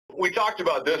We talked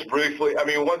about this briefly. I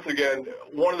mean, once again,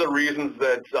 one of the reasons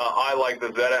that I like the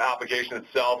Zeta application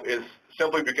itself is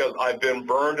simply because I've been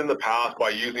burned in the past by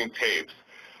using tapes.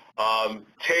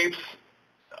 Tapes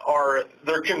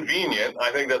they're convenient.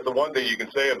 I think that's the one thing you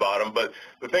can say about them. But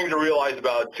the thing to realize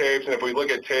about tapes, and if we look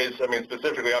at tapes, I mean,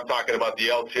 specifically, I'm talking about the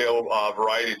LTO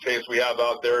variety of tapes we have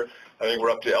out there. I think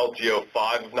we're up to LTO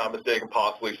 5, if not mistaken,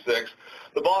 possibly 6.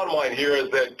 The bottom line here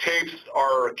is that tapes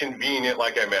are convenient,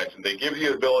 like I mentioned. They give you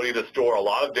the ability to store a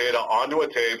lot of data onto a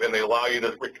tape, and they allow you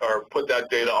to put that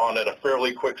data on at a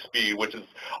fairly quick speed, which is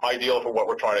ideal for what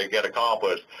we're trying to get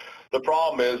accomplished. The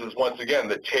problem is once again,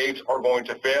 the tapes are going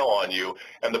to fail on you,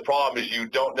 and the problem is you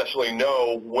don't necessarily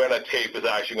know when a tape is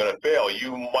actually going to fail.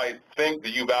 You might think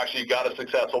that you've actually got a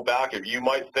successful backup. You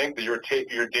might think that your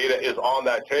data is on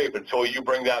that tape until you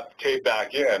bring that tape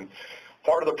back in.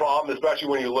 Part of the problem, especially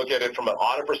when you look at it from an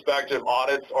audit perspective,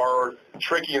 audits are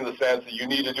tricky in the sense that you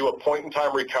need to do a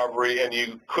point-in-time recovery, and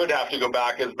you could have to go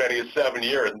back as many as 7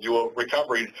 years and do a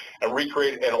recovery and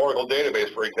recreate an Oracle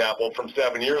database, for example, from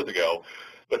 7 years ago.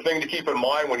 The thing to keep in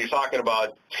mind when you're talking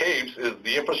about tapes is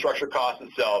the infrastructure cost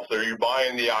itself. So you're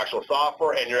buying the actual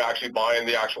software and you're actually buying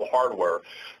the actual hardware.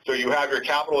 So you have your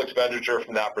capital expenditure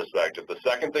from that perspective. The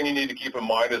second thing you need to keep in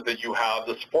mind is that you have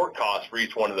the support costs for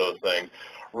each one of those things.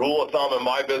 Rule of thumb in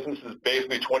my business is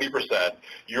basically 20%.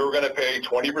 You're going to pay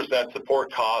 20%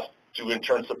 support costs to in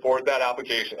turn support that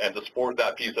application and to support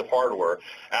that piece of hardware.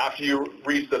 After you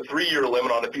reach the 3-year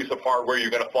limit on a piece of hardware,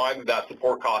 you're going to find that that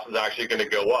support cost is actually going to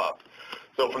go up.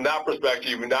 So from that perspective,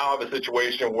 you now have a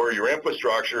situation where your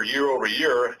infrastructure year over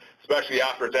year, especially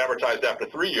after it's amortized after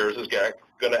 3 years, is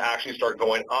going to actually start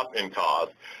going up in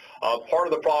cost. Part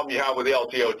of the problem you have with the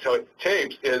LTO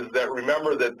tapes is that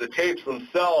remember that the tapes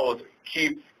themselves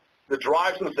the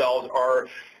drives themselves are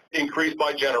increased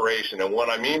by generation. And what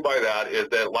I mean by that is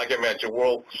that, like I mentioned,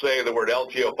 we'll say that we're at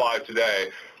LTO 5 today.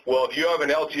 Well, if you have an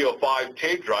LTO 5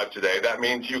 tape drive today, that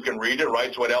means you can read and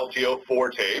write to an LTO 4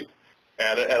 tape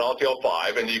and an LTO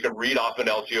 5, and you can read off an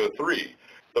LTO 3.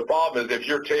 The problem is if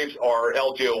your tapes are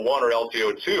LTO 1 or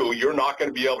LTO 2, you're not going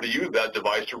to be able to use that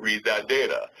device to read that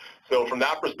data. So from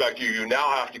that perspective, you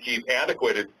now have to keep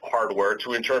antiquated hardware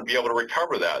to in turn be able to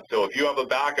recover that. So if you have a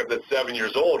backup that's 7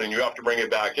 years old and you have to bring it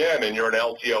back in and you're an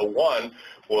LTO 1,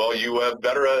 well, you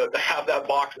better have that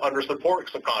box under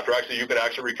support contract so you can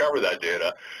actually recover that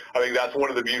data. I think that's one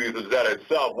of the beauties of Zeta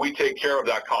itself. We take care of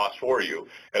that cost for you.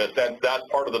 In a sense, that's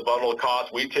part of the bundle of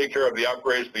costs. We take care of the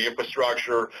upgrades, the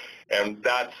infrastructure, and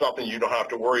that's something you don't have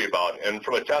to worry about. And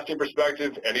from a testing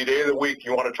perspective, any day of the week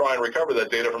you want to try and recover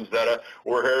that data from Zeta,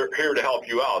 we're here to help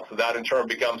you out. So that in turn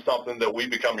becomes something that we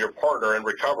become your partner in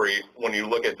recovery when you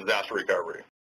look at disaster recovery.